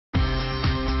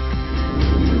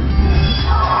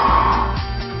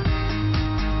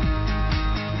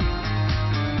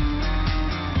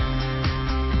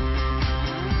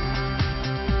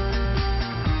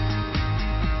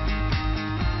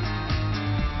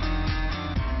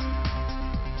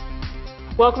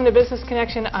Welcome to Business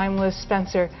Connection. I'm Liz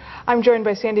Spencer. I'm joined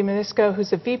by Sandy Manisco,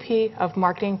 who's the VP of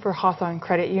Marketing for Hawthorne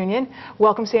Credit Union.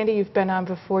 Welcome, Sandy. You've been on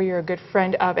before. You're a good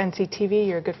friend of NCTV.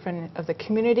 You're a good friend of the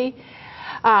community.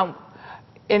 And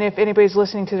if anybody's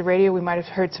listening to the radio, we might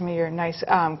have heard some of your nice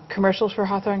commercials for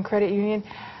Hawthorne Credit Union.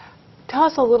 Tell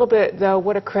us a little bit, though,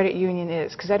 what a credit union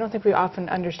is, because I don't think we often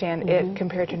understand it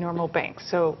compared to normal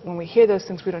banks. So when we hear those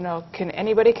things, we don't know. Can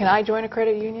I join a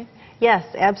credit union? Yes,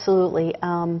 absolutely.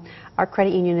 Our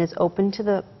credit union is open to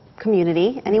the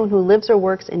community. Anyone who lives or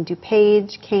works in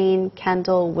DuPage, Kane,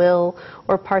 Kendall, Will,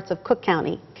 or parts of Cook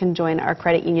County can join our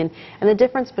credit union. And the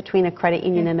difference between a credit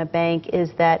union and a bank is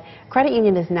that credit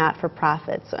union is not for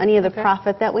profit. So any of the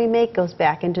profit that we make goes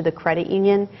back into the credit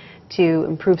union to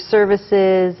improve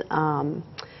services,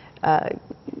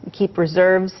 keep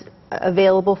reserves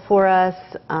available for us,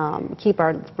 keep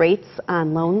our rates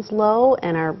on loans low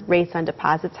and our rates on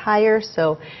deposits higher,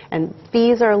 and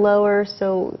fees are lower,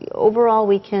 so overall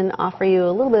we can offer you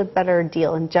a little bit better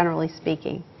deal, and generally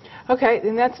speaking. Okay,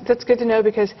 and that's good to know,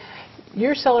 because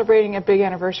you're celebrating a big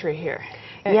anniversary here.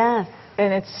 Yes.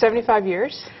 And it's 75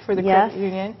 years for the credit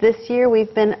union. This year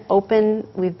we've been open,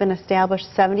 we've been established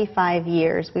 75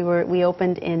 years. We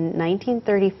opened in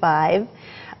 1935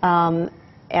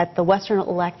 at the Western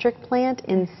Electric plant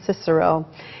in Cicero,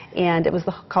 and it was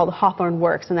called the Hawthorne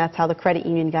Works, and that's how the credit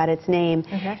union got its name.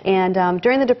 And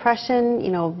during the Depression,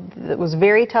 you know, it was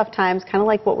very tough times, kind of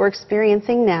like what we're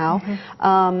experiencing now.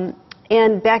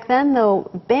 And back then,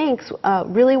 though, banks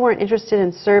really weren't interested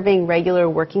in serving regular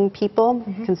working people,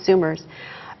 consumers.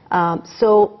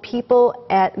 So people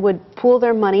would pool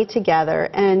their money together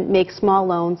and make small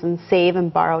loans and save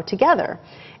and borrow together.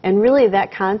 And really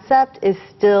that concept is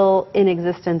still in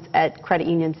existence at credit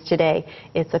unions today.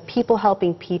 It's a people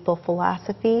helping people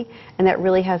philosophy, and that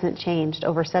really hasn't changed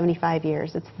over 75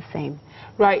 years. It's the same.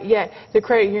 Right, yeah. The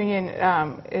credit union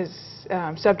is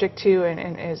subject to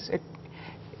and is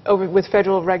with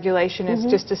federal regulation, is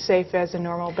just as safe as a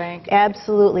normal bank?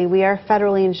 Absolutely. We are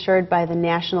federally insured by the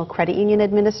National Credit Union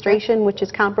Administration, which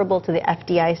is comparable to the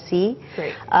FDIC.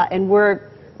 Great. And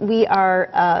we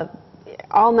are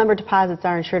all member deposits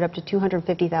are insured up to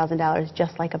 $250,000,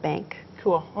 just like a bank.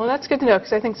 Cool. Well, that's good to know,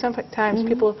 because I think sometimes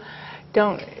people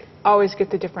don't always get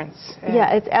the difference.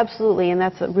 Yeah, it's absolutely, and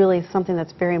that's really something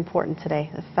that's very important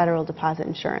today, the federal deposit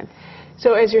insurance.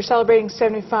 So as you're celebrating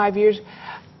 75 years,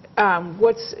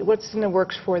 what's in the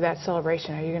works for that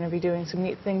celebration? Are you going to be doing some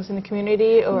neat things in the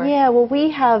community? Or? Yeah, well,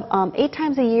 we have 8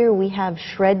 times a year we have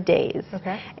shred days.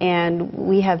 Okay. And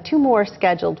we have 2 more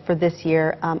scheduled for this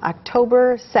year,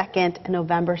 October 2nd and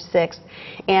November 6th.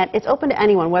 And it's open to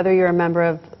anyone, whether you're a member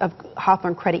of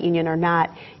Hawthorne Credit Union or not.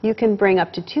 You can bring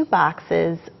up to 2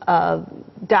 boxes of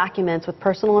documents with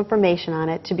personal information on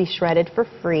it to be shredded for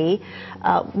free.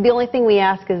 The only thing we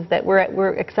ask is that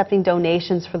we're accepting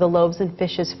donations for the Loaves and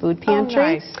Fishes food pantry.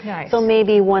 Oh, nice, nice. So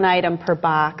maybe 1 item per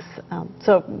box.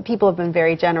 So people have been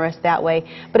very generous that way.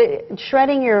 But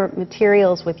shredding your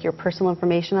materials with your personal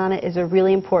information on it is a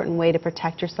really important way to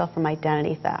protect yourself from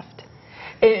identity theft.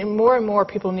 And more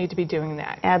people need to be doing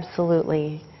that.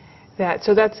 Absolutely.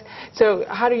 So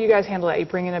how do you guys handle that? You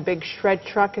bring in a big shred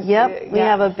truck? Yep, we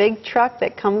have a big truck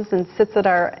that comes and sits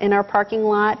at in our parking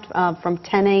lot from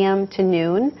 10 a.m. to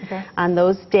noon on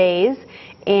those days,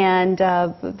 and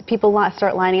people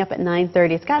start lining up at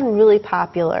 9:30. It's gotten really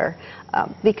popular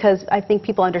because I think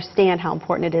people understand how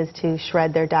important it is to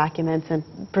shred their documents and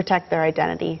protect their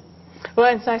identity.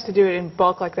 Well, it's nice to do it in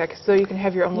bulk like that, so you can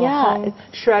have your own little home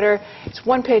shredder. It's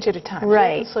 1 page at a time.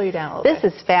 Right. So it can slow you down a little bit.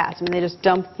 This is fast. I mean, they just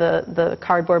dump the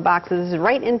cardboard boxes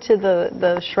right into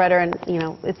the shredder, and you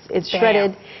know it's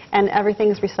shredded, and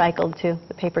everything's recycled too.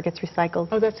 The paper gets recycled.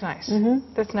 Oh, that's nice.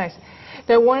 That's nice.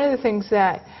 Now, one of the things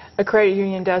that a credit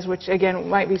union does, which again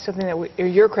might be something that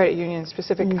your credit union,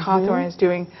 specific Hawthorne, is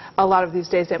doing a lot of these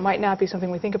days, that might not be something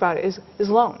we think about, is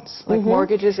loans, like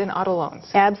mortgages and auto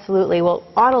loans. Absolutely. Well,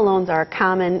 auto loans are a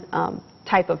common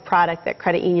type of product that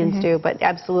credit unions do, but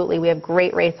absolutely we have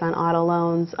great rates on auto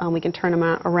loans. We can turn them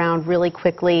around really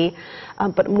quickly.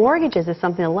 But mortgages is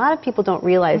something a lot of people don't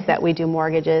realize that we do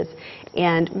mortgages.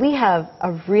 And we have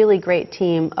a really great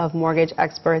team of mortgage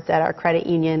experts at our credit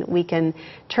union. We can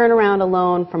turn around a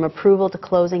loan from approval to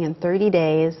closing in 30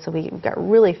 days. So we've got a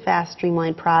really fast,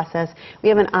 streamlined process. We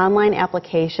have an online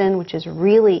application, which is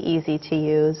really easy to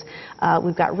use.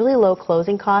 We've got really low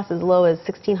closing costs, as low as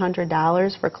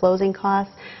 $1,600 for closing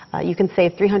costs. You can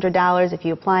save $300 if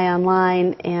you apply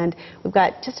online. And we've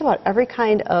got just about every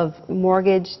kind of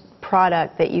mortgage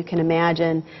product that you can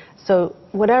imagine. So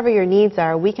whatever your needs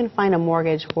are, we can find a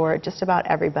mortgage for just about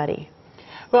everybody.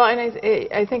 Well, and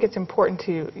I think it's important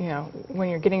to, when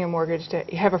you're getting a mortgage, to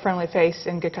have a friendly face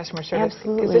and good customer service.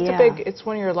 Absolutely, Because it's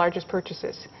one of your largest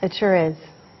purchases. It sure is.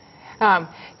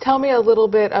 Tell me a little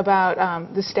bit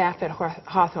about the staff at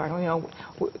Hawthorne.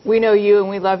 We know you and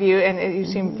we love you, and you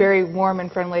seem very warm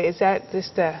and friendly. Is that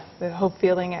just the hope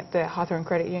feeling at the Hawthorne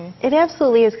Credit Union? It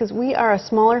absolutely is, because we are a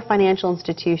smaller financial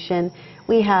institution.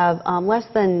 We have less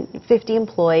than 50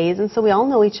 employees, and so we all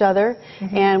know each other,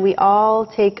 and we all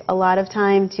take a lot of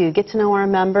time to get to know our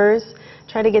members,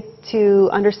 try to get to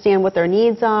understand what their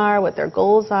needs are, what their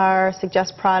goals are,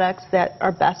 suggest products that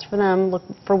are best for them, look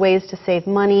for ways to save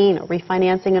money,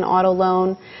 refinancing an auto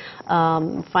loan,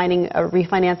 finding a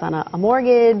refinance on a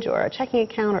mortgage or a checking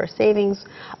account or a savings,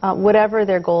 whatever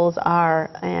their goals are.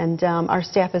 And our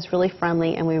staff is really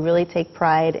friendly, and we really take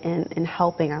pride in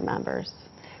helping our members.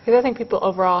 Because I think people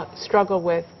overall struggle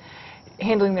with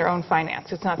handling their own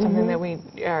finance. It's not something that we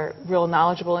are real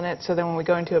knowledgeable in it, so then when we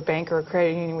go into a bank or a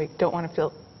credit union, we don't want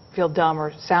to feel dumb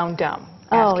or sound dumb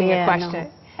asking a question.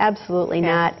 No, absolutely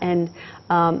not. And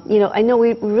I know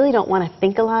we really don't want to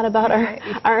think a lot about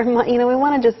our money. We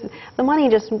want to we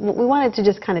want it to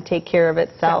just kind of take care of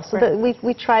itself. So that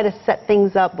we try to set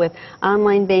things up with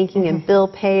online banking and bill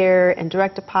payer and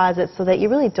direct deposit, so that you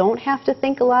really don't have to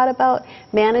think a lot about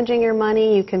managing your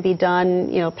money. You can be done,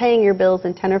 paying your bills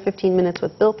in 10 or 15 minutes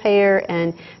with bill payer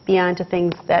and be on to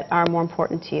things that are more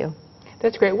important to you.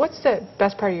 That's great. What's the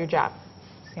best part of your job,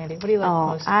 Sandy? What do you like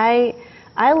most?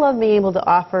 I love being able to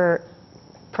offer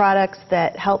products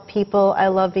that help people. I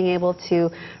love being able to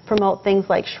promote things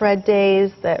like shred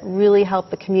days that really help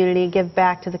the community, give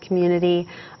back to the community.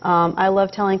 I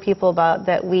love telling people about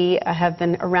that we have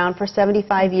been around for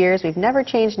 75 years. We've never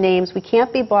changed names. We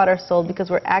can't be bought or sold because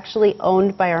we're actually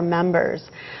owned by our members.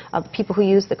 The people who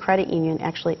use the credit union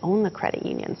actually own the credit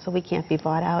union, so we can't be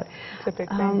bought out. It's a big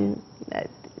thing.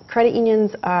 Credit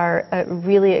unions are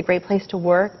really a great place to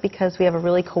work because we have a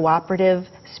really cooperative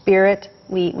spirit.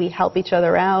 We help each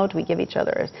other out. We give each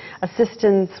other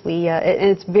assistance. And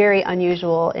it's very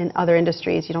unusual in other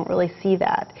industries. You don't really see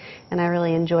that. And I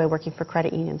really enjoy working for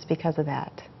credit unions because of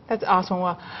that. That's awesome.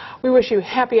 Well, we wish you a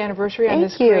happy anniversary on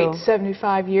this great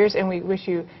 75 years, and we wish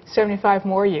you 75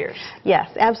 more years. Yes,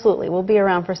 absolutely. We'll be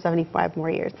around for 75 more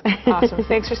years. Awesome.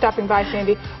 Thanks for stopping by,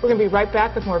 Sandy. We're going to be right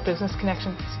back with more Business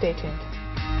Connection. Stay tuned.